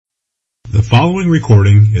The following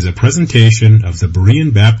recording is a presentation of the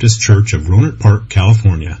Berean Baptist Church of Rohnert Park,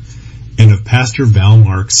 California, and of Pastor Val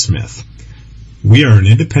Mark Smith. We are an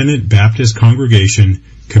independent Baptist congregation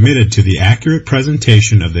committed to the accurate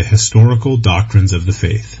presentation of the historical doctrines of the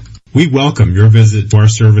faith. We welcome your visit to our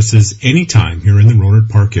services anytime here in the Rohnert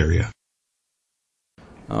Park area.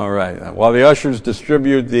 All right. While the ushers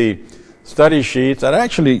distribute the study sheets, I'd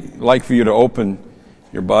actually like for you to open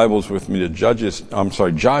your Bibles with me to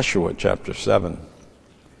Joshua chapter 7.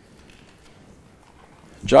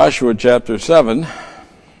 Joshua chapter 7.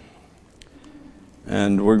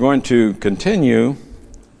 And we're going to continue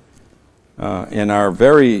in our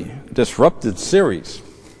very disrupted series.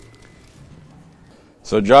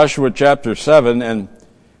 So Joshua chapter 7, and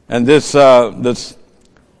this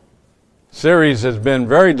series has been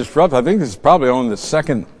very disruptive. I think this is probably only the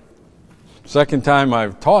second time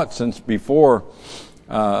I've taught since before,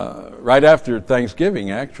 right after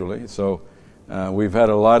Thanksgiving, actually. So we've had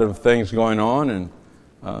a lot of things going on,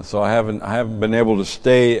 and so I haven't been able to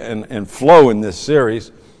stay and flow in this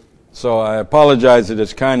series. So I apologize that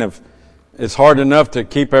it's hard enough to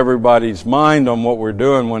keep everybody's mind on what we're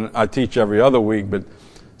doing when I teach every other week, but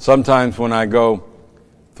sometimes when I go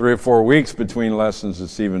 3 or 4 weeks between lessons,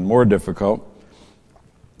 it's even more difficult.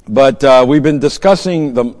 But we've been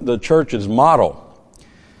discussing the church's model.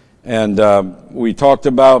 And we talked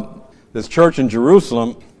about this church in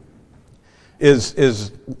Jerusalem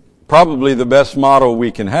is probably the best model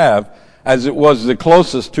we can have, as it was the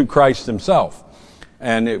closest to Christ himself.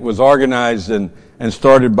 And it was organized and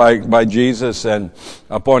started by Jesus, and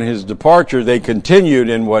upon his departure, they continued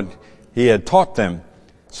in what he had taught them.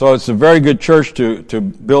 So it's a very good church to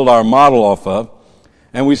build our model off of.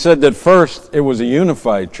 And we said that first it was a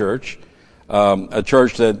unified church, a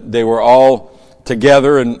church that they were all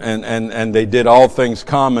together and they did all things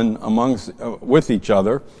common with each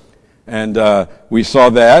other. And we saw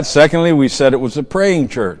that. Secondly, we said it was a praying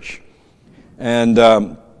church.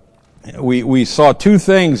 And we saw two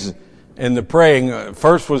things in the praying.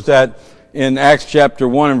 First was that in Acts chapter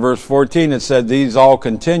 1 and verse 14, it said these all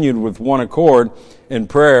continued with one accord in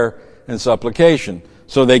prayer and supplication.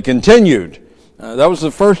 So they continued. That was the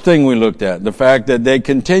first thing we looked at, the fact that they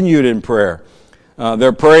continued in prayer.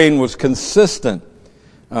 Their praying was consistent.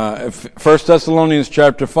 1 Thessalonians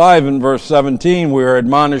chapter 5 and verse 17, we are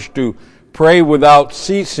admonished to pray without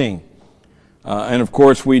ceasing. And of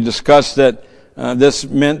course, we discussed that this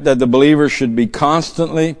meant that the believer should be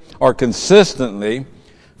constantly or consistently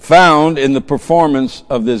found in the performance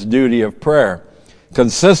of this duty of prayer.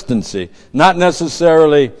 Consistency. Not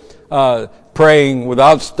necessarily praying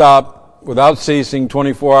without stop, without ceasing,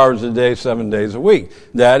 24 hours a day, 7 days a week.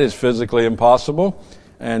 That is physically impossible,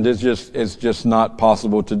 and it's just not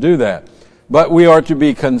possible to do that. But we are to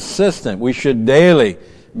be consistent. We should daily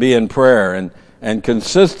be in prayer and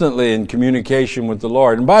consistently in communication with the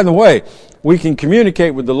Lord. And by the way, we can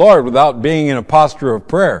communicate with the Lord without being in a posture of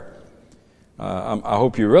prayer. I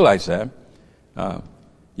hope you realize that.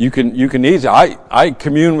 You can easily. I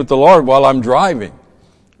commune with the Lord while I'm driving,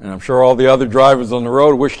 and I'm sure all the other drivers on the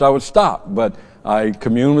road wished I would stop. But I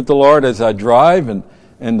commune with the Lord as I drive, and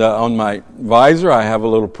on my visor I have a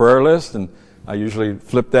little prayer list, and I usually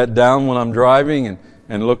flip that down when I'm driving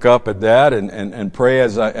and look up at that and pray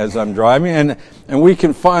as I'm driving, and we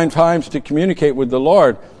can find times to communicate with the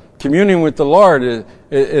Lord. Communing with the Lord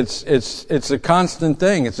it's a constant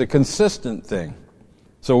thing. It's a consistent thing.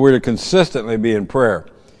 So we're to consistently be in prayer.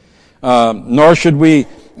 Nor should we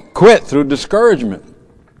quit through discouragement.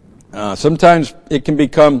 Sometimes it can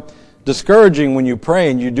become discouraging when you pray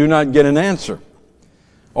and you do not get an answer.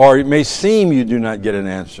 Or it may seem you do not get an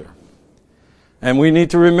answer. And we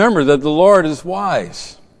need to remember that the Lord is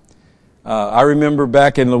wise. I remember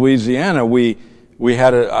back in Louisiana, we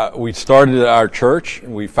started our church,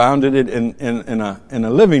 and we founded it in a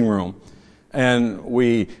living room. And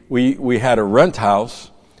we had a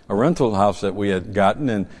rental house that we had gotten,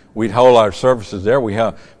 and we'd hold our services there. We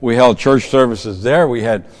held church services there. We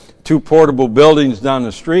had 2 portable buildings down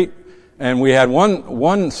the street, and we had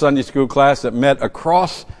one Sunday school class that met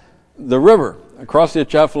across the river, across the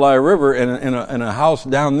Atchafalaya River, in a house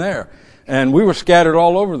down there. And we were scattered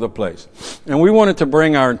all over the place. And we wanted to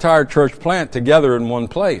bring our entire church plant together in one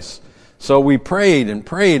place. So we prayed,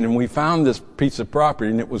 and we found this piece of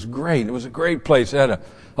property, and it was great. It was a great place. It had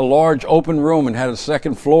a large open room and had a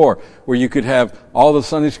second floor where you could have all the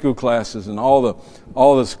Sunday school classes and all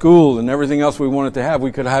the school and everything else we wanted to have.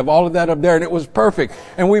 We could have all of that up there, and it was perfect.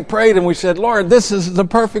 And we prayed and we said, Lord, this is the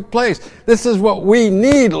perfect place. This is what we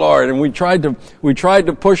need, Lord. And we tried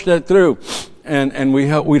to push that through. And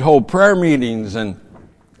we'd hold prayer meetings and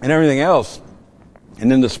everything else.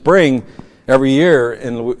 And in the spring, every year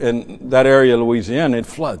in that area of Louisiana, it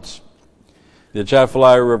floods. The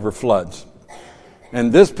Atchafalaya River floods.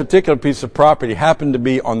 And this particular piece of property happened to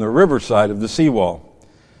be on the riverside of the seawall.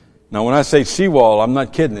 Now, when I say seawall, I'm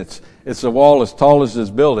not kidding. It's a wall as tall as this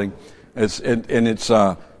building. It's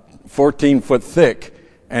 14 foot thick,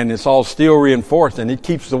 and it's all steel reinforced, and it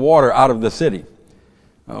keeps the water out of the city.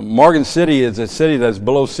 Morgan City is a city that's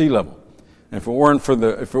below sea level. And if it weren't for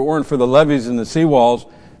the levees and the seawalls,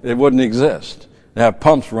 it wouldn't exist. They have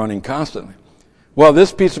pumps running constantly. Well,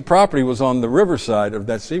 this piece of property was on the riverside of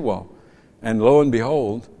that seawall. And lo and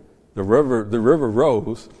behold, the river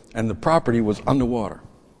rose and the property was underwater.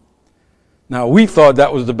 Now, we thought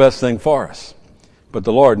that was the best thing for us, but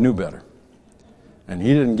the Lord knew better. And He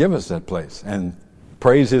didn't give us that place. And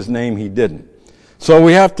praise His name, He didn't. So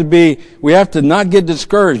we have to not get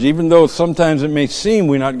discouraged, even though sometimes it may seem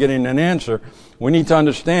we're not getting an answer. We need to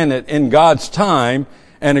understand that in God's time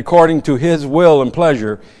and according to His will and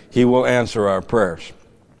pleasure, He will answer our prayers.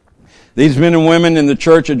 These men and women in the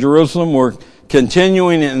church at Jerusalem were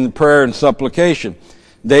continuing in prayer and supplication.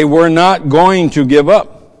 They were not going to give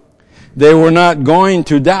up. They were not going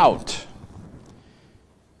to doubt.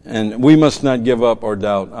 And we must not give up or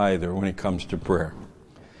doubt either when it comes to prayer.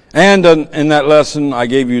 And in that lesson, I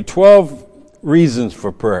gave you 12 reasons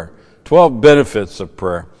for prayer, 12 benefits of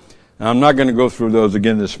prayer. Now, I'm not going to go through those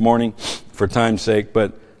again this morning for time's sake,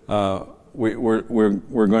 but we're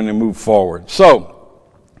going to move forward. So,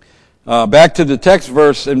 back to the text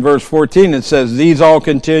verse in verse 14, it says, "These all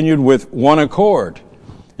continued with one accord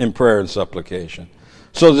in prayer and supplication."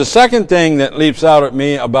 So the second thing that leaps out at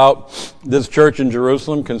me about this church in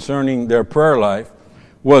Jerusalem concerning their prayer life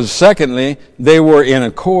was, secondly, they were in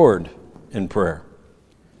accord in prayer.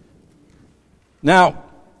 Now,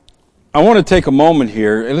 I want to take a moment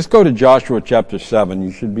here, and let's go to Joshua chapter 7.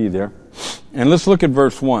 You should be there. And let's look at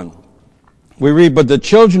verse 1. We read, "But the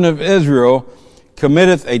children of Israel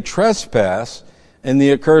committeth a trespass in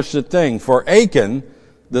the accursed thing. For Achan,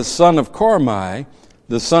 the son of Carmi,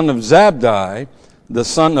 the son of Zabdi, the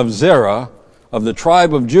son of Zerah, of the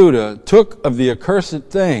tribe of Judah, took of the accursed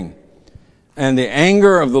thing, and the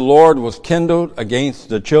anger of the Lord was kindled against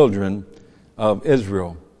the children of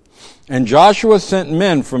Israel. And Joshua sent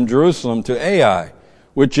men from Jerusalem to Ai,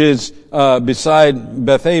 which is beside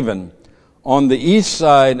Bethaven, on the east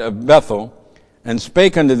side of Bethel, and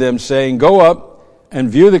spake unto them, saying, Go up and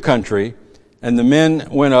view the country. And the men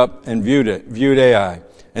went up and viewed Ai.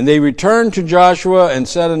 And they returned to Joshua and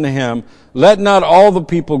said unto him, Let not all the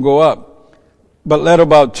people go up, but let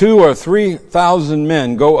about 2,000 or 3,000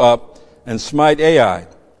 men go up and smite Ai.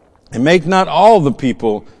 And make not all the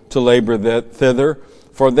people to labor thither,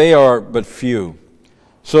 for they are but few.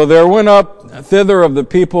 So there went up thither of the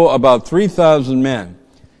people about 3,000 men,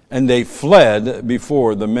 and they fled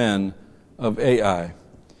before the men of Ai.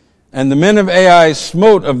 And the men of Ai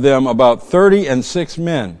smote of them about 36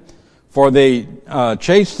 men, for they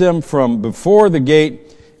chased them from before the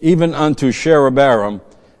gate even unto Sherabarim,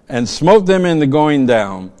 and smote them in the going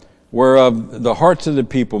down, whereof the hearts of the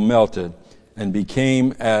people melted, and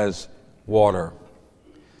became as water.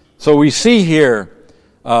 So we see here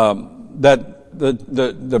that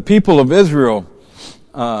the people of Israel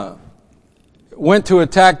went to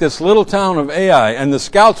attack this little town of Ai, and the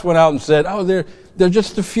scouts went out and said, they're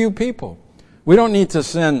just a few people. We don't need to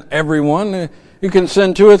send everyone. You can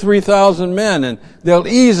send 2,000 or 3,000 men, and they'll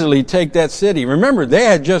easily take that city. Remember, they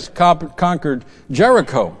had just conquered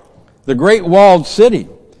Jericho, the great walled city.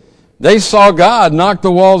 They saw God knock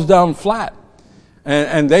the walls down flat,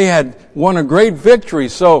 and they had won a great victory.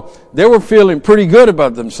 So they were feeling pretty good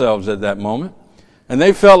about themselves at that moment. And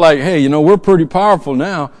they felt like, hey, we're pretty powerful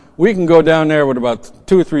now. We can go down there with about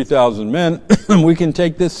 2,000 or 3,000 men, and we can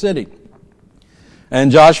take this city. And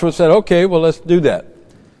Joshua said, okay, well, let's do that.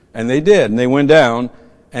 And they did. And they went down,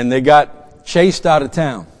 and they got chased out of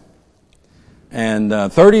town. And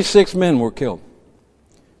 36 men were killed.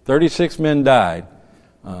 36 men died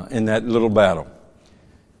in that little battle.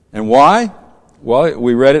 And why? Well,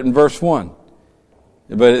 we read it in verse 1.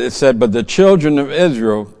 But it said, But the children of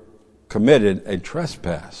Israel committed a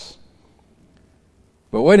trespass.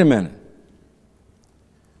 But wait a minute.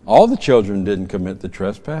 All the children didn't commit the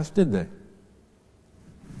trespass, did they?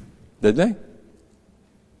 Did they?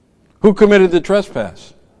 Who committed the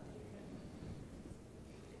trespass?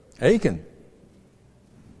 Achan.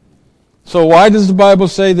 So why does the Bible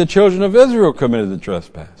say the children of Israel committed the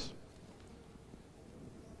trespass?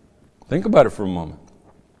 Think about it for a moment.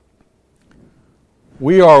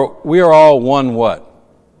 We are all one what?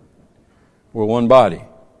 We're one body.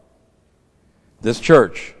 This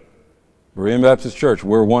church, Berean Baptist Church,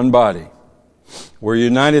 we're one body. We're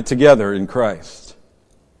united together in Christ.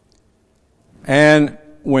 And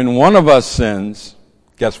when one of us sins,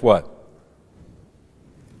 guess what?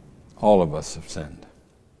 All of us have sinned.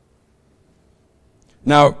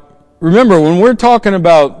 Now, remember, when we're talking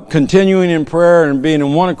about continuing in prayer and being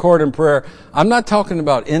in one accord in prayer, I'm not talking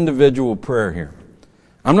about individual prayer here.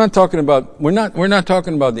 We're not talking about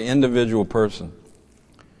the individual person.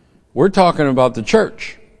 We're talking about the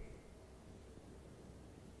church.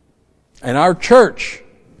 And our church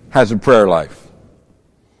has a prayer life.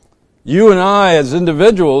 You and I, as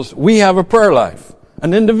individuals, we have a prayer life,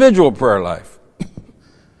 an individual prayer life.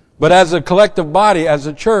 But as a collective body, as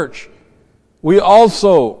a church, we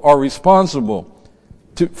also are responsible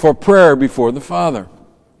for prayer before the Father.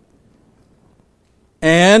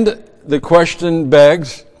 And the question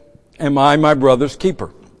begs, am I my brother's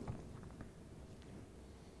keeper?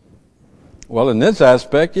 Well, in this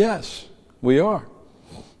aspect, yes, we are.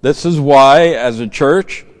 This is why, as a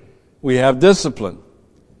church, we have discipline.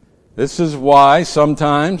 This is why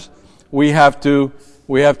sometimes we have to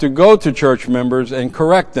go to church members and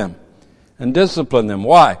correct them and discipline them.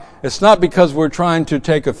 Why? It's not because we're trying to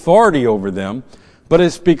take authority over them, but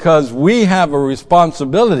it's because we have a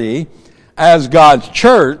responsibility as God's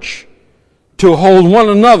church to hold one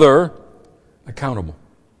another accountable.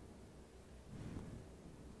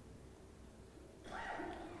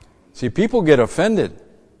 See, people get offended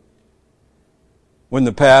when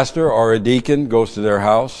the pastor or a deacon goes to their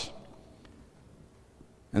house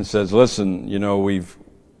and says, listen,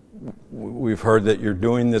 we've heard that you're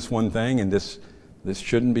doing this one thing and this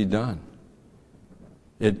shouldn't be done.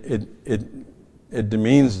 It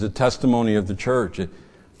demeans the testimony of the church.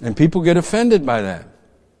 And people get offended by that.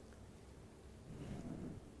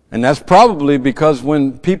 And that's probably because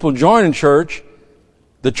when people join a church,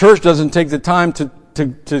 the church doesn't take the time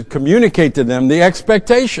to communicate to them the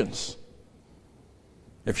expectations.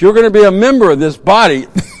 If you're going to be a member of this body,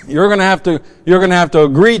 you're going to have to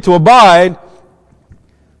agree to abide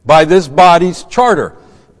by this body's charter.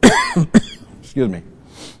 Excuse me.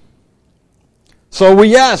 So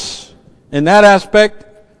yes, in that aspect,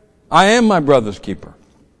 I am my brother's keeper.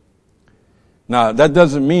 Now, that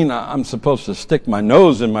doesn't mean I'm supposed to stick my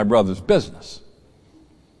nose in my brother's business.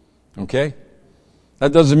 Okay?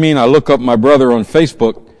 That doesn't mean I look up my brother on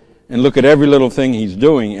Facebook and look at every little thing he's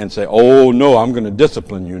doing and say, oh no, I'm going to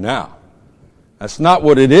discipline you now. That's not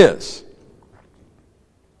what it is.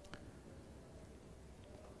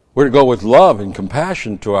 We're to go with love and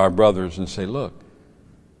compassion to our brothers and say, look,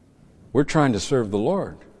 we're trying to serve the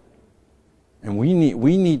Lord. And we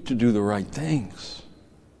need to do the right things.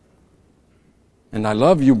 And I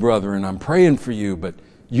love you, brother, and I'm praying for you, but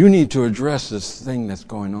you need to address this thing that's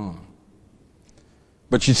going on.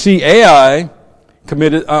 But you see, Achan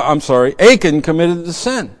committed the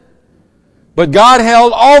sin. But God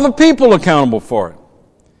held all the people accountable for it.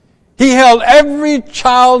 He held every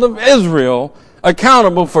child of Israel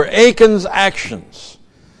accountable for Achan's actions.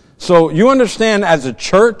 So you understand, as a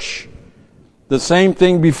church, the same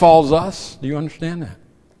thing befalls us. Do you understand that?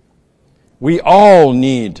 We all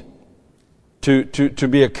need to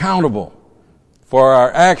be accountable for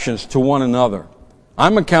our actions to one another.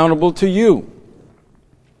 I'm accountable to you.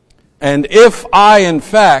 And if I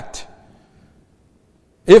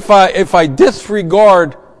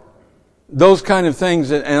disregard those kind of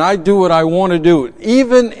things and I do what I want to do,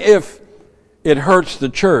 even if it hurts the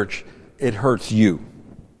church, it hurts you.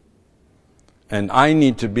 And I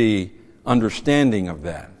need to be understanding of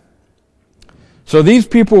that. So these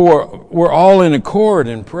people were all in accord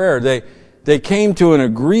in prayer. They came to an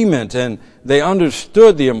agreement and they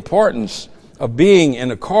understood the importance of being in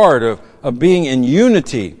accord, of being in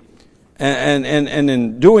unity, and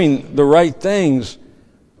in doing the right things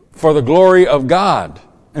for the glory of God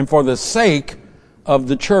and for the sake of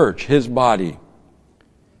the church, His body.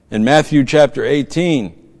 In Matthew chapter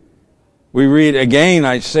 18, we read, again,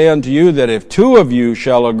 I say unto you that if two of you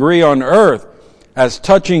shall agree on earth as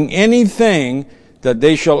touching anything that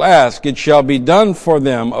they shall ask, it shall be done for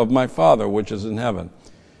them of my Father which is in heaven.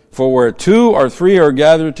 For where two or three are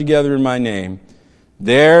gathered together in my name,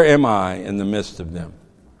 there am I in the midst of them.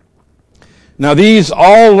 Now these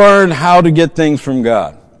all learned how to get things from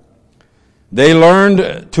God. They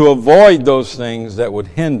learned to avoid those things that would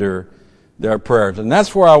hinder their prayers. And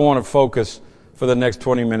that's where I want to focus for the next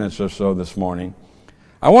 20 minutes or so this morning.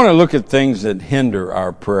 I want to look at things that hinder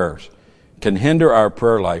our prayers, can hinder our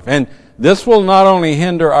prayer life. And this will not only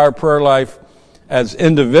hinder our prayer life as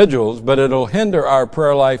individuals, but it'll hinder our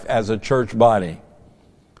prayer life as a church body.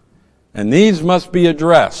 And these must be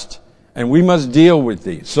addressed, and we must deal with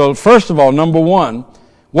these. So first of all, number one,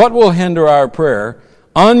 what will hinder our prayer?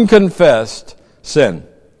 Unconfessed, sin.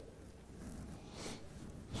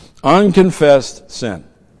 Unconfessed sin.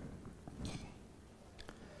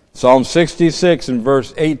 Psalm 66 and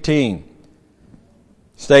verse 18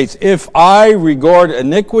 states, "If I regard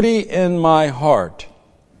iniquity in my heart,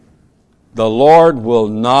 the Lord will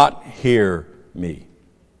not hear me."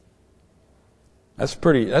 That's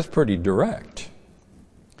pretty direct.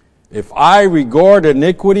 If I regard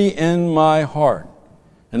iniquity in my heart.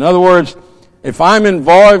 In other words, if I'm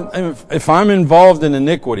involved in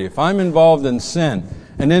iniquity, if I'm involved in sin,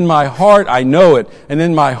 and in my heart I know it, and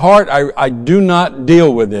in my heart I do not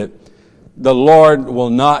deal with it, the Lord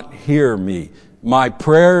will not hear me. My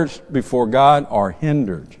prayers before God are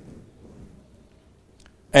hindered.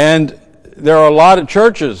 And there are a lot of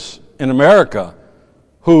churches in America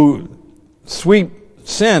who sweep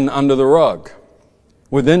sin under the rug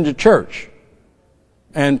within the church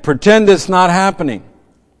and pretend it's not happening.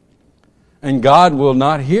 And God will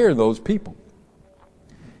not hear those people.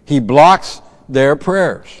 He blocks their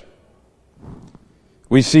prayers.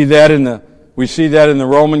 We see that in the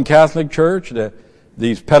Roman Catholic Church,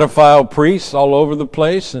 these pedophile priests all over the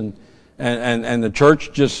place, and the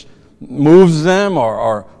church just moves them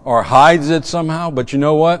or hides it somehow. But you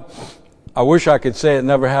know what? I wish I could say it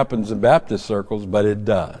never happens in Baptist circles, but it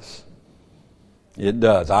does. It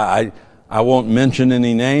does. I won't mention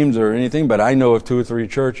any names or anything, but I know of 2 or 3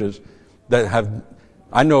 churches that have.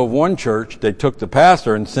 I know of one church, they took the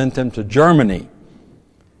pastor and sent him to Germany.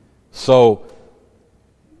 So,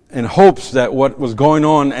 in hopes that what was going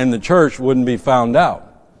on in the church wouldn't be found out.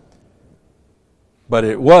 But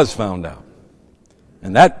it was found out.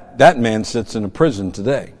 And that man sits in a prison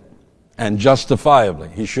today. And justifiably,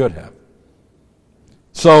 he should have.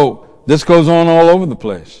 So, this goes on all over the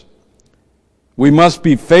place. We must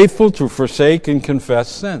be faithful to forsake and confess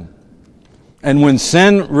sin. And when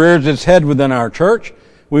sin rears its head within our church,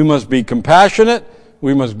 we must be compassionate.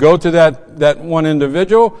 We must go to that one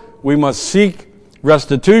individual. We must seek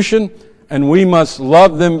restitution. And we must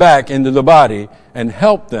love them back into the body and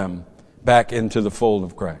help them back into the fold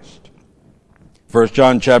of Christ. 1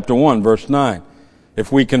 John chapter 1, verse 9.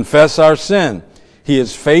 If we confess our sin, He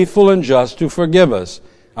is faithful and just to forgive us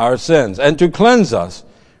our sins and to cleanse us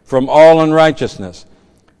from all unrighteousness.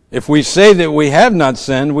 If we say that we have not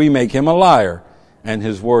sinned, we make Him a liar, and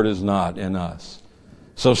His word is not in us.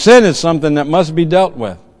 So sin is something that must be dealt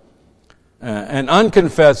with. And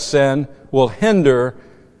unconfessed sin will hinder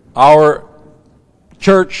our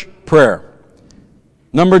church prayer.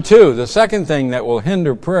 Number 2, the second thing that will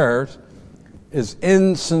hinder prayers is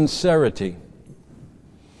insincerity.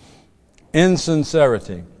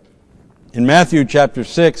 Insincerity. In Matthew chapter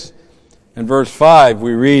 6 and verse 5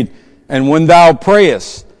 we read, "And when thou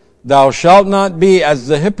prayest, thou shalt not be as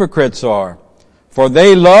the hypocrites are, for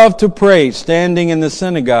they love to pray standing in the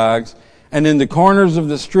synagogues and in the corners of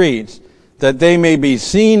the streets, that they may be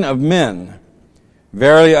seen of men.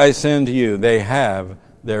 Verily I say unto you, they have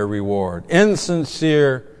their reward."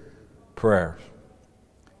 Insincere prayers.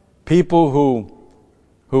 People who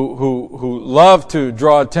love to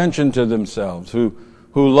draw attention to themselves, who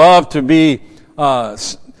love to be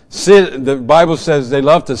the Bible says they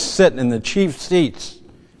love to sit in the chief seats.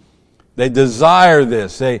 They desire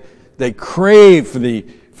this. They crave for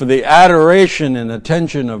the adoration and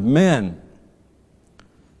attention of men.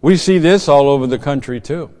 We see this all over the country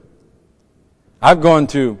too. I've gone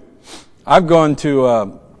to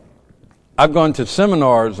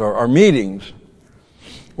seminars or meetings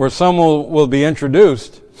where someone will be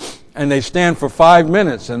introduced and they stand for 5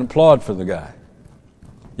 minutes and applaud for the guy.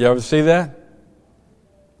 You ever see that?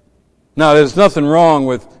 Now, there's nothing wrong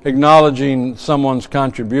with acknowledging someone's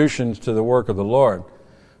contributions to the work of the Lord.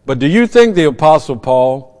 But do you think the Apostle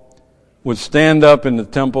Paul would stand up in the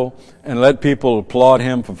temple and let people applaud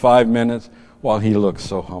him for 5 minutes while he looks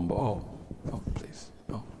so humble? Oh, please.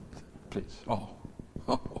 Oh, please.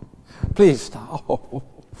 Oh, please stop. Oh.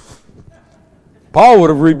 Paul would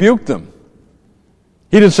have rebuked them.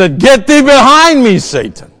 He'd have said, "Get thee behind me,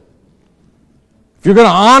 Satan. If you're going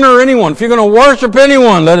to honor anyone, if you're going to worship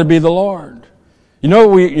anyone, let it be the Lord." You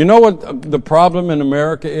know what the problem in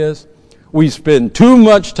America is? We spend too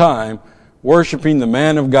much time worshiping the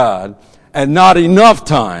man of God and not enough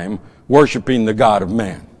time worshiping the God of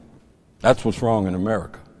man. That's what's wrong in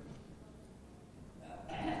America.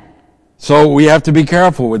 So we have to be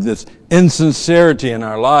careful with this insincerity in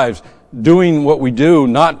our lives, doing what we do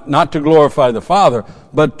not to glorify the Father,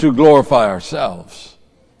 but to glorify ourselves.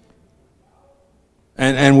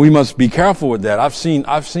 And we must be careful with that. I've seen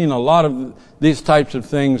a lot of these types of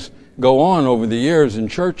things go on over the years in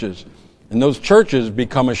churches. And those churches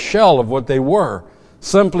become a shell of what they were,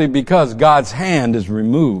 simply because God's hand is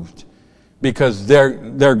removed because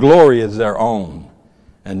their glory is their own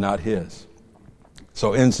and not His.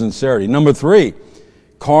 So insincerity. Number 3,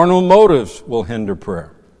 carnal motives will hinder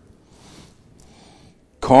prayer.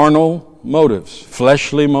 Carnal motives,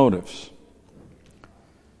 fleshly motives.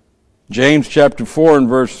 James chapter 4 and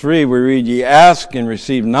verse 3, we read, Ye ask and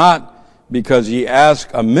receive not, because ye ask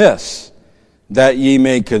amiss, that ye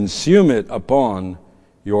may consume it upon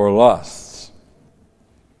your lusts.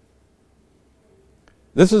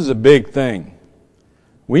 This is a big thing.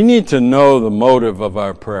 We need to know the motive of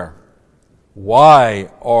our prayer.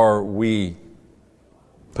 Why are we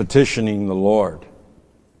petitioning the Lord?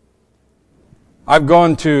 I've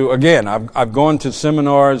gone to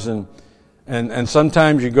seminars, and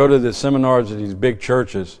sometimes you go to the seminars of these big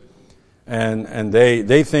churches, and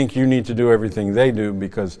they think you need to do everything they do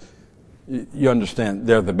because you understand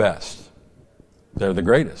they're the best. They're the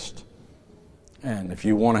greatest. And if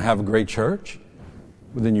you want to have a great church,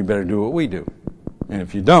 well, then you better do what we do. And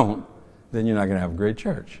if you don't, then you're not going to have a great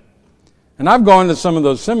church. And I've gone to some of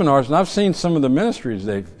those seminars, and I've seen some of the ministries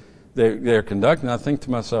they're conducting. I think to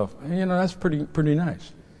myself, that's pretty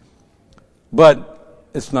nice. But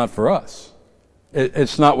it's not for us.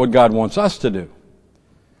 It's not what God wants us to do.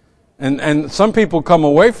 And some people come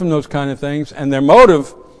away from those kind of things, and the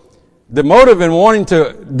motive in wanting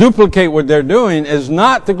to duplicate what they're doing is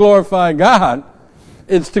not to glorify God.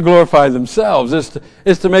 It's to glorify themselves.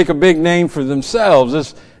 It's to make a big name for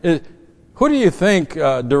themselves. Who do you think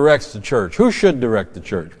directs the church? Who should direct the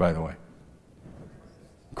church, by the way?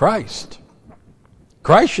 Christ.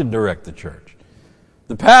 Christ should direct the church.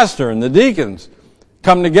 The pastor and the deacons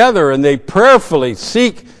come together and they prayerfully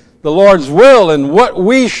seek the Lord's will and what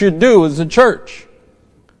we should do as a church.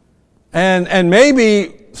 And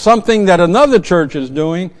maybe something that another church is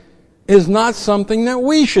doing is not something that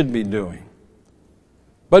we should be doing.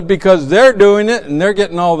 But because they're doing it and they're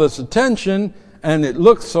getting all this attention and it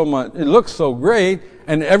looks so great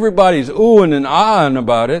and everybody's oohing and ahhing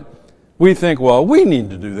about it, we think, well, we need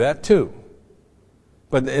to do that too.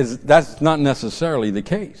 But that's not necessarily the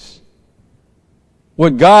case.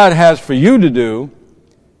 What God has for you to do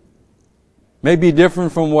may be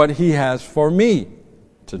different from what He has for me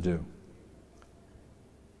to do.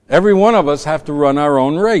 Every one of us have to run our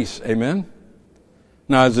own race. Amen?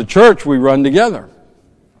 Now, as a church, we run together.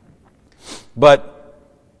 But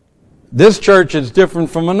this church is different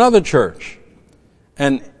from another church.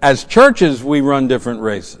 And as churches, we run different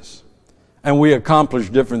races. And we accomplish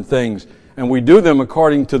different things. And we do them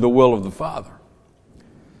according to the will of the Father.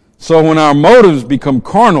 So when our motives become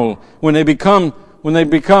carnal, when they become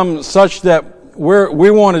such that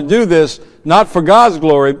we want to do this not for God's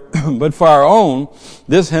glory, but for our own,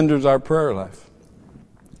 this hinders our prayer life.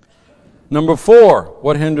 Number 4,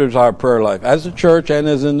 what hinders our prayer life as a church and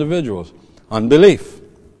as individuals? Unbelief.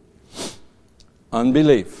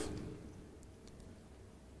 Unbelief.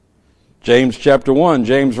 James chapter 1,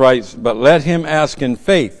 James writes, But let him ask in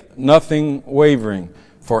faith, nothing wavering.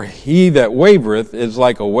 For he that wavereth is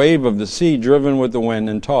like a wave of the sea driven with the wind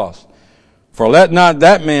and tossed. For let not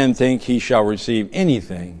that man think he shall receive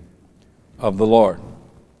anything of the Lord.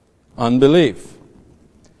 Unbelief.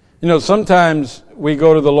 Sometimes we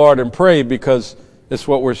go to the Lord and pray because it's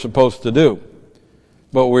what we're supposed to do.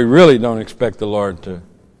 But we really don't expect the Lord to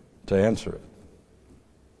answer it.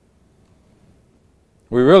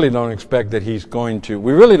 We really don't expect that He's going to.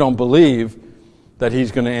 We really don't believe that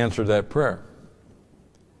He's going to answer that prayer.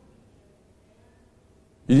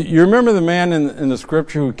 You remember the man in the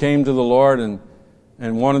scripture who came to the Lord and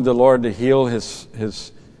wanted the Lord to heal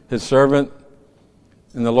his servant?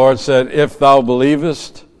 And the Lord said, If thou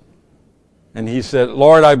believest. And he said,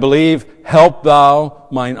 Lord, I believe, help thou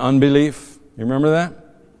mine unbelief. You remember that?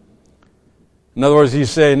 In other words, he's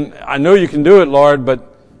saying, I know you can do it, Lord,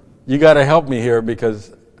 but you got to help me here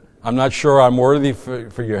because I'm not sure I'm worthy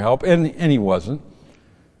for your help. And he wasn't.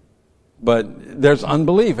 But there's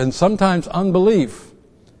unbelief. And sometimes unbelief,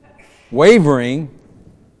 wavering,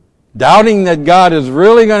 doubting that God is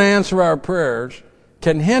really going to answer our prayers,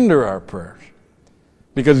 can hinder our prayers.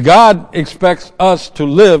 Because God expects us to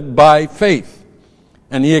live by faith.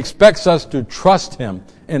 And He expects us to trust Him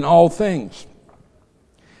in all things.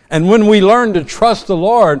 And when we learn to trust the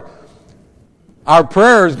Lord, our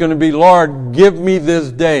prayer is going to be, Lord, give me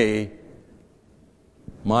this day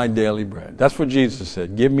my daily bread. That's what Jesus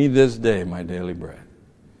said. Give me this day my daily bread.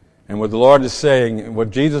 And what the Lord is saying, what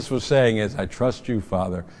Jesus was saying is, I trust you,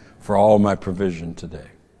 Father, for all my provision today.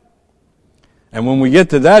 And when we get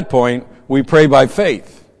to that point, we pray by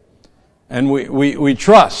faith. And we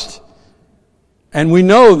trust. And we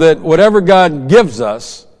know that whatever God gives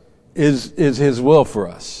us is His will for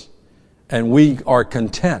us. And we are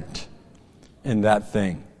content in that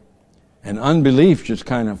thing. And unbelief just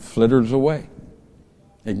kind of flitters away.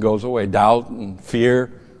 It goes away. Doubt and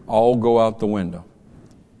fear all go out the window.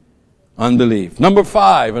 Unbelief. Number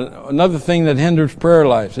 5, another thing that hinders prayer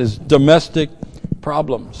life is domestic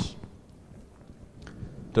problems.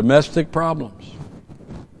 Domestic problems.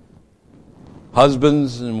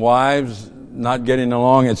 Husbands and wives not getting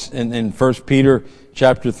along. It's in 1 Peter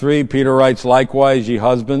chapter 3. Peter writes, "Likewise, ye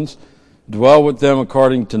husbands, dwell with them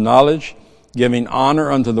according to knowledge, giving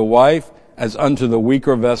honor unto the wife as unto the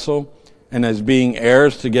weaker vessel, and as being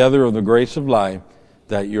heirs together of the grace of life,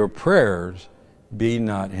 that your prayers be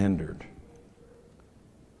not hindered."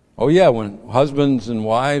 Oh yeah, when husbands and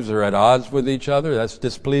wives are at odds with each other, that's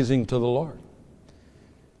displeasing to the Lord.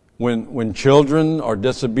 When children are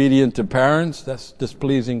disobedient to parents, that's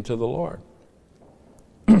displeasing to the Lord.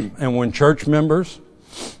 And when church members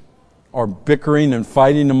are bickering and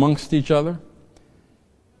fighting amongst each other,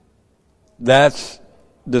 that's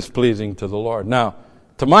displeasing to the Lord. Now,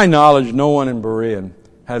 to my knowledge, no one in Berean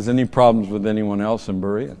has any problems with anyone else in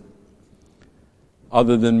Berean,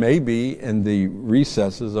 other than maybe in the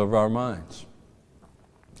recesses of our minds.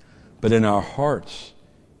 But in our hearts,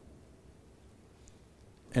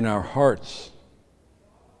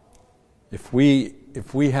 if we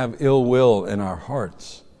have ill will in our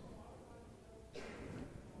hearts,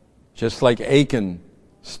 just like Achan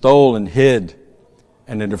stole and hid,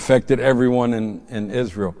 and it affected everyone in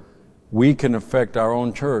Israel, we can affect our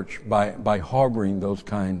own church by harboring those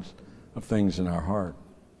kinds of things in our heart.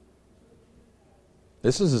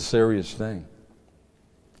 This is a serious thing.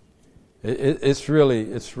 It's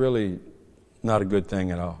really not a good thing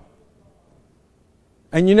at all.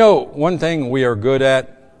 And you know, one thing we are good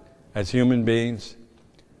at as human beings,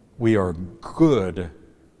 we are good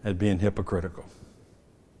at being hypocritical.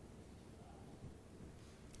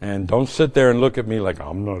 And don't sit there and look at me like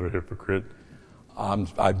I'm not a hypocrite.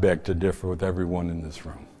 I beg to differ with everyone in this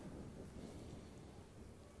room.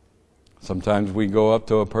 Sometimes we go up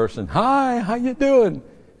to a person, "Hi, how you doing?"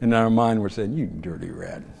 And in our mind we're saying, "You dirty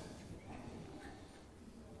rat."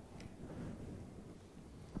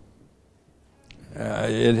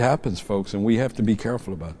 It happens, folks, and we have to be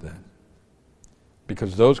careful about that.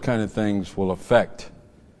 Because those kind of things will affect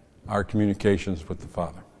our communications with the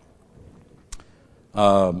Father.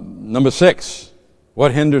 Number 6,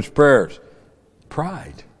 what hinders prayers?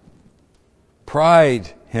 Pride.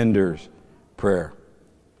 Pride hinders prayer.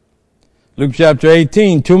 Luke chapter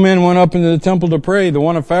 18, 2 men went up into the temple to pray, the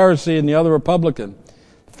one a Pharisee and the other a publican.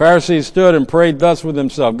 The Pharisee stood and prayed thus with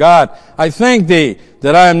himself, "God, I thank thee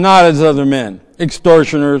that I am not as other men,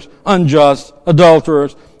 extortioners, unjust,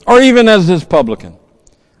 adulterers, or even as this publican.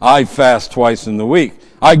 I fast twice in the week.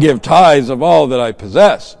 I give tithes of all that I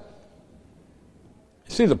possess."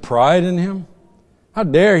 You see the pride in him? How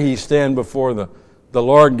dare he stand before the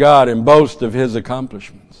Lord God and boast of his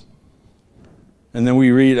accomplishments? And then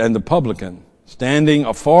we read, "And the publican, standing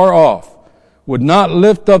afar off, would not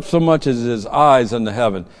lift up so much as his eyes unto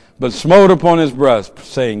heaven, but smote upon his breast,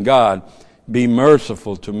 saying, God, be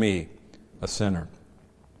merciful to me, a sinner."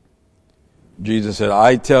 Jesus said,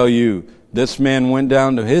 "I tell you, this man went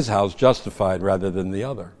down to his house justified rather than the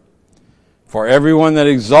other. For everyone that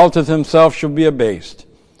exalteth himself shall be abased,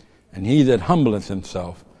 and he that humbleth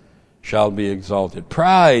himself shall be exalted."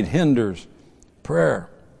 Pride hinders prayer.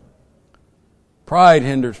 Pride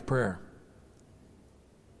hinders prayer.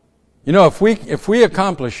 You know, if we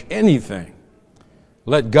accomplish anything,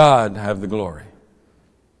 let God have the glory.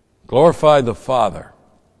 Glorify the Father.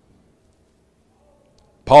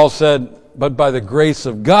 Paul said, "But by the grace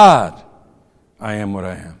of God, I am what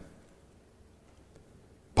I am."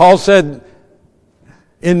 Paul said,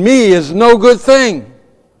 "In me is no good thing."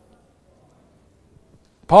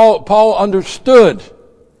 Paul understood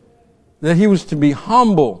that he was to be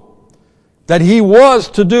humble, that he was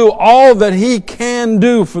to do all that he can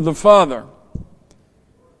do for the Father,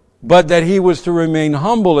 but that he was to remain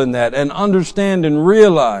humble in that and understand and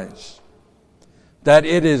realize that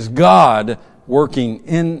it is God working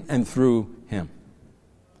in and through him.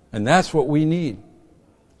 And that's what we need.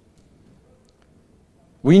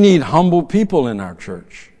 We need humble people in our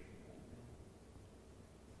church.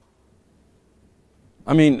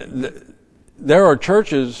 I mean, there are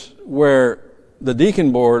churches where the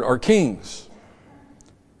deacon board are kings.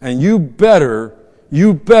 And you better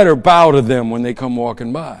bow to them when they come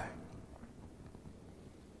walking by.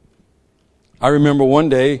 I remember one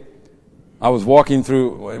day, I was walking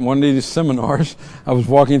through one of these seminars, I was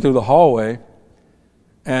walking through the hallway,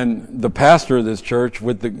 and the pastor of this church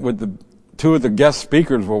with the two of the guest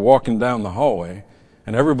speakers were walking down the hallway,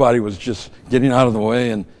 and everybody was just getting out of the way,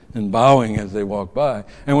 and and bowing as they walked by.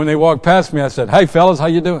 And when they walked past me, I said, "Hey, fellas, how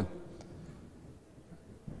you doing?"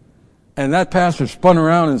 And that pastor spun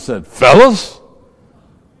around and said, "Fellas?"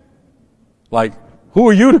 Like, who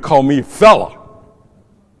are you to call me fella?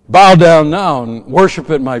 Bow down now and worship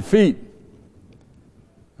at my feet.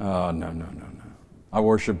 No. I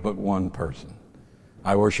worship but one person.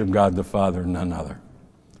 I worship God the Father, none other.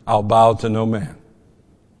 I'll bow to no man.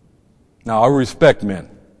 Now, I'll respect men,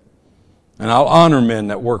 and I'll honor men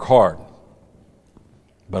that work hard,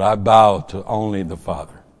 but I bow to only the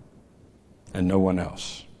Father and no one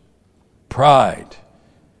else. Pride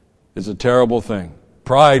is a terrible thing.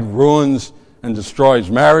 Pride ruins and destroys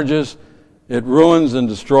marriages. It ruins and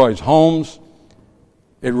destroys homes.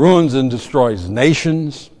 It ruins and destroys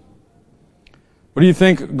nations. What do you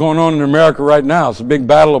think going on in America right now? It's a big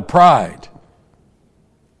battle of pride.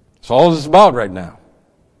 That's all it's about right now.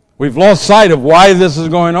 We've lost sight of why this is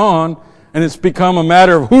going on, and it's become a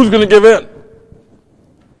matter of who's going to give in.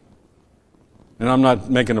 And I'm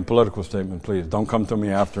not making a political statement, please. Don't come to me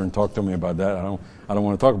after and talk to me about that. I don't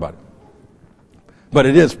want to talk about it. But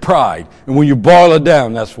it is pride. And when you boil it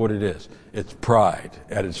down, that's what it is. It's pride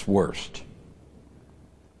at its worst.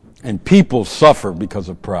 And people suffer because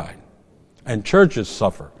of pride. And churches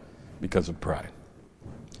suffer because of pride.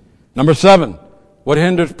 Number 7, what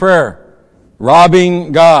hinders prayer?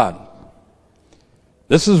 Robbing God.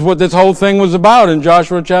 This is what this whole thing was about in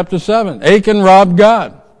Joshua chapter 7. Achan robbed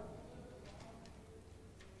God.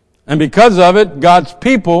 And because of it, God's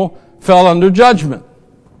people fell under judgment.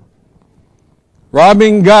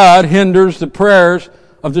 Robbing God hinders the prayers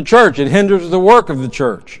of the church. It hinders the work of the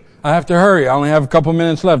church. I have to hurry. I only have a couple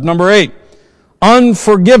minutes left. Number 8,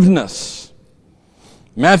 unforgiveness.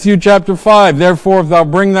 Matthew chapter 5, therefore if thou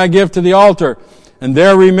bring thy gift to the altar, and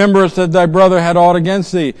there rememberest that thy brother had aught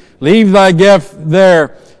against thee, leave thy gift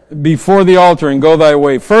there before the altar and go thy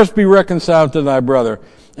way. First be reconciled to thy brother,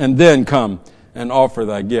 and then come and offer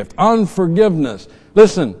thy gift. Unforgiveness.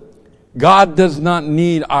 Listen, God does not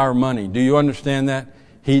need our money. Do you understand that?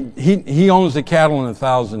 He owns the cattle on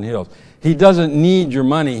 1,000 hills. He doesn't need your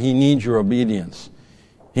money. He needs your obedience.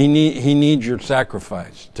 He needs your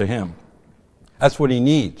sacrifice to Him. That's what He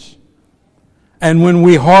needs. And when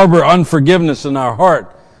we harbor unforgiveness in our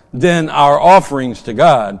heart, then our offerings to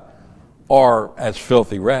God are as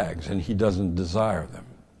filthy rags, and He doesn't desire them.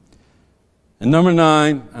 And number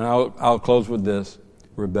 9, and I'll close with this,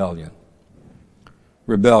 rebellion.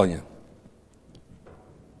 Rebellion.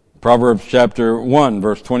 Proverbs chapter 1,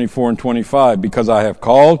 verse 24 and 25. Because I have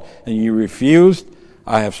called, and ye refused.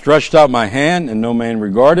 I have stretched out my hand, and no man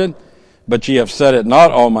regarded. But ye have set at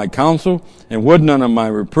naught all my counsel, and would none of my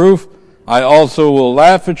reproof. I also will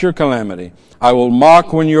laugh at your calamity. I will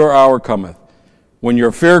mock when your hour cometh. When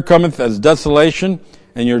your fear cometh as desolation,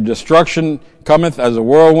 and your destruction cometh as a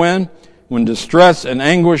whirlwind, when distress and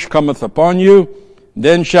anguish cometh upon you,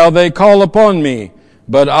 then shall they call upon me,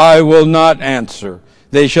 but I will not answer.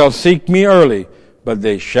 They shall seek me early, but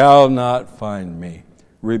they shall not find me.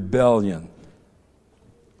 Rebellion.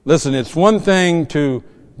 Listen, it's one thing to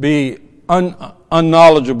be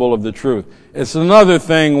unknowledgeable of the truth. It's another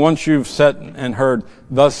thing, once you've sat and heard,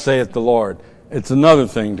 thus saith the Lord, it's another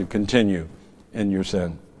thing to continue in your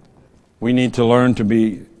sin. We need to learn to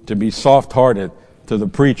be soft-hearted to the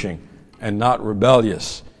preaching and not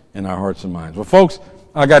rebellious in our hearts and minds. Well, folks,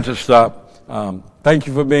 I got to stop. Thank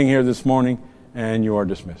you for being here this morning, and you are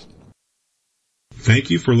dismissed.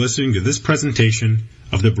 Thank you for listening to this presentation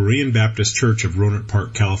of the Berean Baptist Church of Rohnert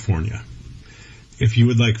Park, California. If you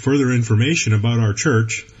would like further information about our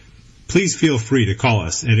church, please feel free to call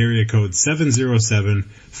us at area code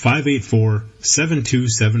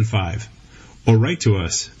 707-584-7275 or write to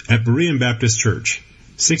us at Berean Baptist Church,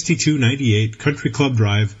 6298 Country Club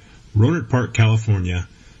Drive, Rohnert Park, California,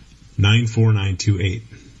 94928.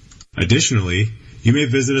 Additionally, you may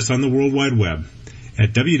visit us on the World Wide Web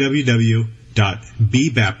at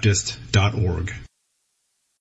www.bbaptist.org.